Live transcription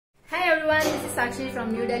Sakshi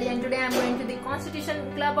from New Delhi, and today I am going to the Constitution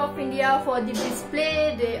Club of India for the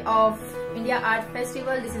display day of India Art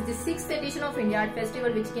Festival. This is the 6th edition of India Art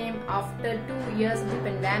Festival, which came after 2 years of the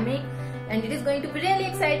pandemic, and it is going to be really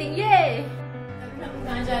exciting. Yay!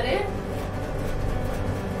 कहाँ जा रहे हैं?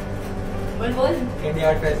 बोल India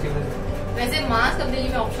Art Festival. वैसे mask अब दिल्ली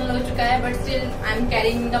में optional हो चुका है, but still I am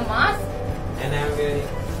carrying the mask. And I am wearing.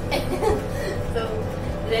 So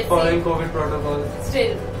let's Following see. COVID protocols.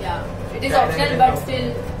 Still, yeah, it is optional, but still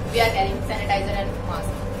we are carrying sanitizer and mask.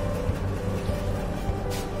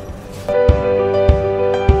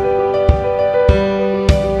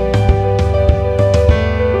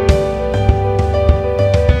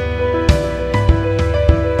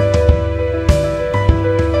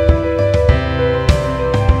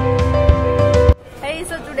 Hey,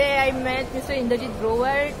 so today I met Mr. Indrajit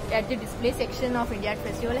Grover at the display section of India Art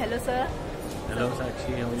Festival. Hello, sir. Hello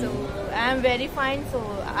Sakshi, how are So you? I am very fine. So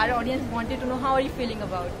our audience wanted to know how are you feeling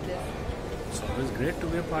about this. It's always great to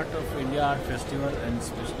be a part of India Art Festival, and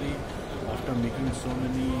especially after meeting so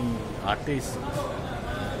many artists.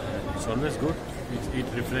 It's always good.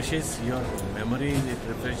 It refreshes your memories, it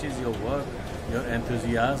refreshes your work, your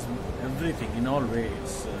enthusiasm, everything in all ways.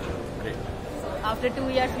 It's great. So after 2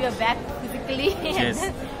 years we are back physically. Yes,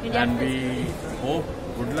 India and Art we hope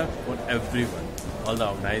good luck for everyone, all the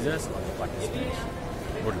organizers, all the participants.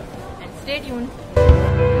 Good luck. Festival. And stay tuned.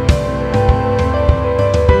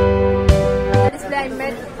 Display I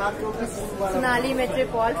met Sonali Maitre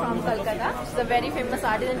Paul from Kolkata. She's a very famous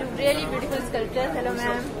artist and do really beautiful sculptures. Hello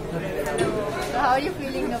ma'am. Hello. So how are you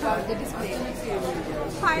feeling about the display?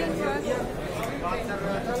 Fine, sir.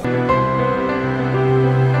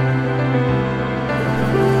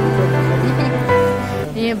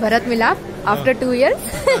 ये Bharat Milap after 2 years.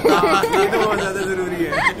 बहुत ज़्यादा जरूरी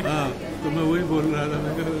है. हाँ, तो मैं वही बोल रहा था,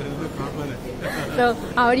 मैं कहाँ पर है? So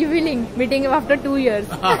how are you feeling meeting him after 2 years?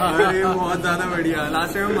 अरे बहुत ज़्यादा बढ़िया.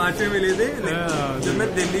 लास्ट टाइम हम मार्च में मिले थे. जब मैं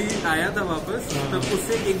दिल्ली आया था वापस, तब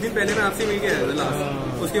उससे एक दिन पहले मैं आपसे मिल के आया था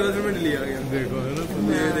लास्ट. उसके बाद फिर मैं दिल्ली आ गया. देखो है ना,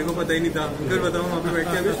 देखो पता ही नहीं था. फिर बताओ, वहाँ पे बैठ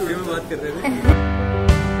के अभी स्टूडियो में बात कर रहे थे.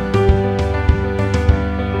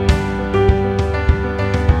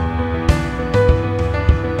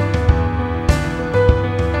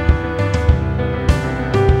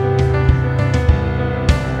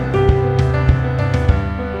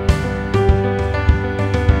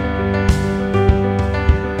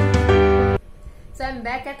 So I'm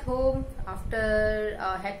back at home after a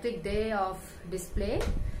hectic day of display,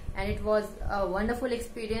 and it was a wonderful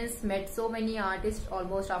experience. Met so many artists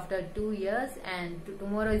almost after 2 years, and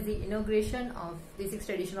tomorrow is the inauguration of the 6th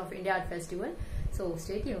edition of India Art Festival. So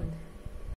stay tuned.